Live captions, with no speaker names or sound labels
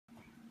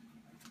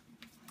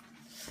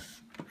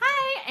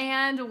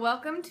and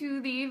welcome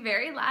to the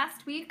very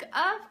last week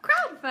of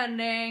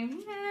crowdfunding.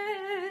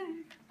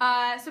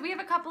 Yay. So we have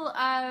a couple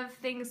of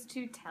things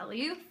to tell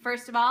you.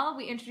 First of all,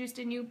 we introduced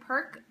a new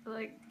perk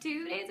like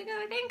 2 days ago,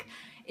 I think.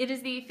 It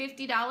is the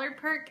 $50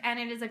 perk, and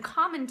it is a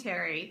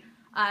commentary.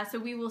 So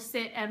we will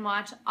sit and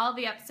watch all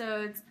the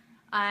episodes,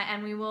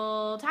 and we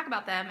will talk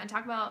about them and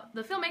talk about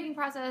the filmmaking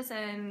process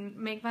and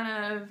make fun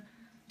of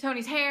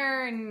Tony's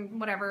hair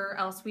and whatever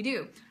else we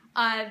do.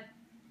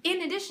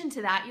 In addition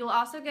to that, you'll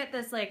also get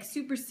this like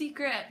super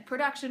secret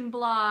production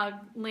blog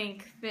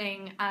link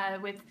thing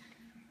with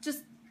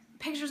just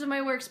pictures of my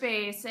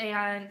workspace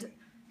and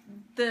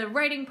the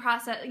writing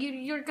process.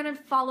 You're gonna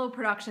follow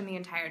production the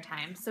entire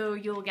time, so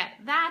you'll get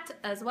that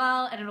as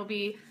well, and it'll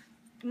be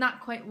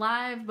not quite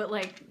live, but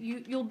like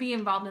you'll be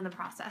involved in the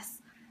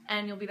process,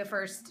 and you'll be the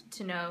first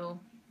to know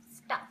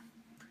stuff.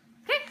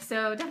 Okay,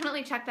 so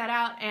definitely check that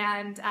out,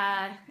 and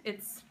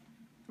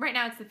right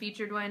now it's the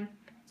featured one.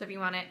 So if you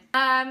want it.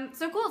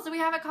 So cool, so we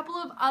have a couple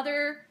of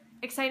other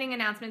exciting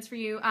announcements for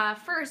you.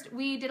 First,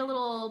 we did a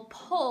little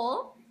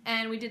poll,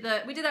 and we did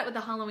that with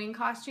the Halloween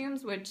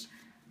costumes, which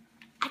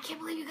I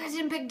can't believe you guys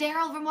didn't pick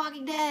Daryl from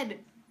Walking Dead.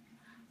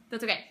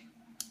 That's okay.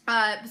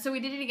 So we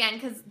did it again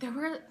because there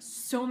were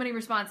so many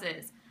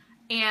responses,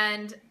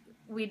 and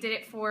we did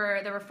it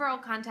for the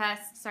referral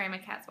contest. Sorry, my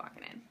cat's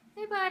walking in.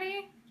 Hey,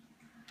 buddy.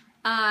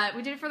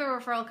 We did it for the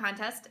referral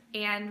contest,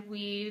 and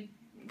we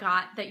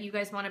got that you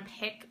guys want to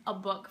pick a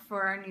book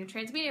for our new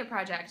transmedia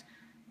project,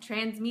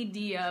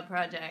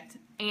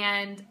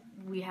 and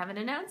we haven't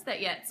announced that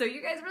yet, so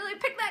you guys really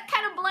picked that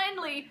kind of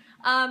blindly.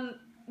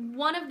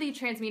 One of the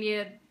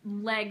transmedia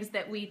legs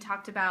that we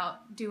talked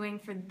about doing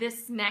for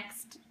this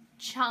next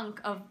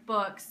chunk of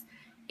books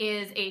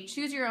is a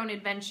choose your own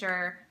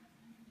adventure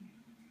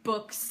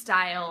book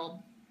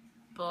style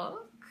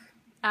book.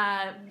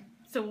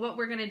 So what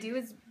we're gonna do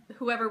is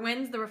whoever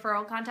wins the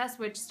referral contest,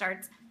 which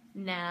starts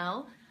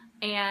now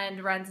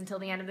and runs until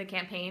the end of the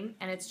campaign,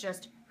 and it's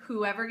just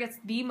whoever gets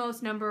the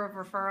most number of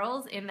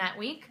referrals in that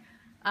week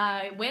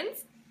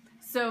wins.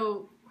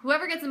 So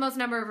whoever gets the most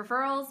number of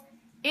referrals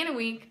in a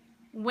week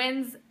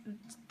wins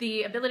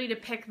the ability to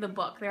pick the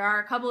book. There are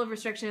a couple of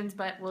restrictions,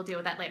 but we'll deal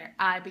with that later.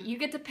 But you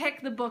get to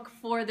pick the book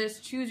for this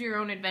choose your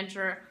own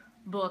adventure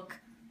book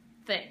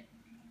thing.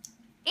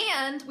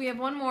 And we have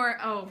one more.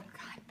 Oh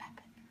God,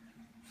 Pepin.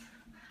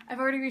 I've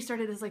already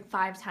restarted this like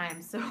 5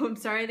 times, so I'm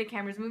sorry the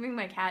camera's moving.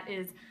 My cat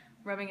is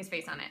rubbing his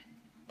face on it.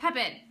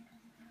 Pepin.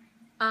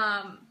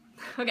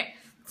 Okay,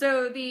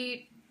 so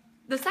the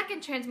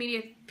second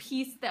transmedia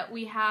piece that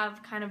we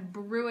have kind of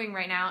brewing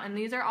right now, and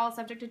these are all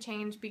subject to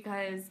change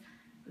because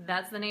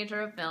that's the nature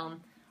of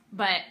film,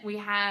 but we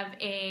have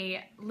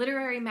a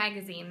literary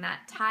magazine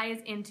that ties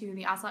into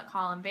the Ocelot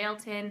Call in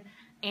Valeton,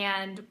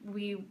 and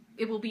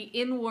it will be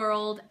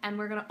in-world, and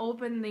we're going to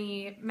open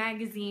the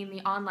magazine,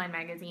 the online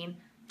magazine,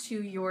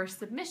 to your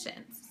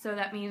submissions. So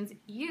that means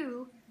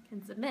you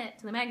can submit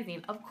to the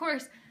magazine. Of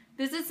course,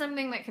 this is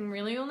something that can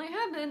really only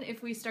happen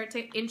if we start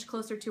to inch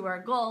closer to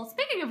our goal.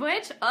 Speaking of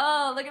which,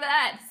 oh, look at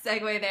that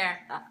segue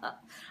there.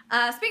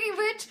 Speaking of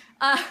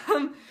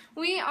which,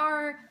 we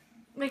are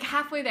like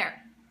halfway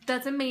there.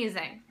 That's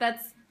amazing.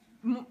 That's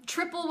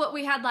triple what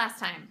we had last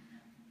time.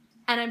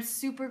 And I'm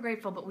super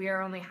grateful, but we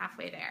are only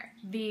halfway there.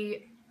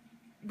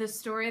 The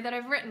story that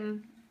I've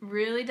written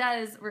really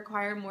does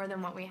require more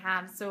than what we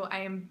have, so I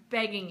am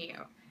begging you,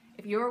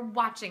 if you're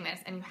watching this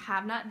and you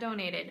have not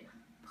donated,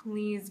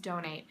 please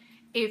donate.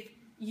 If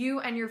you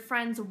and your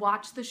friends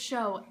watch the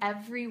show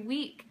every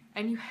week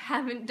and you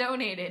haven't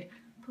donated,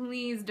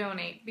 please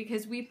donate,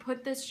 because we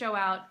put this show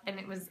out and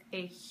it was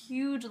a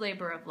huge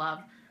labor of love,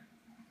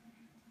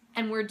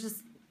 and we're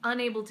just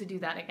unable to do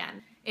that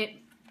again. It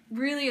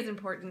really is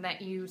important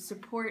that you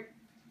support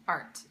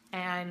art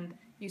and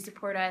you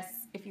support us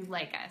if you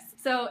like us.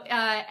 So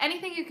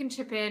anything you can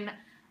chip in.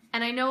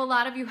 And I know a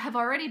lot of you have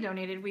already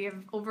donated. We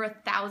have over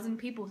 1,000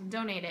 people who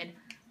donated.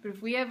 But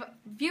if we have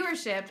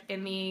viewership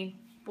in the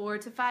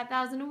 4,000 to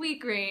 5,000 a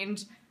week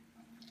range,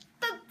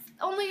 that's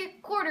only a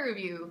quarter of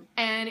you.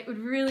 And it would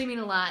really mean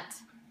a lot.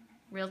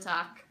 Real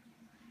talk.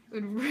 It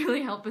would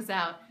really help us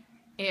out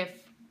if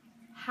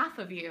half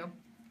of you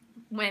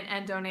went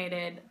and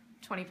donated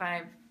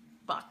 $25.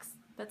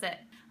 That's it.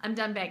 I'm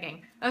done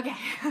begging. Okay.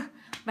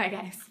 Bye,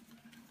 guys.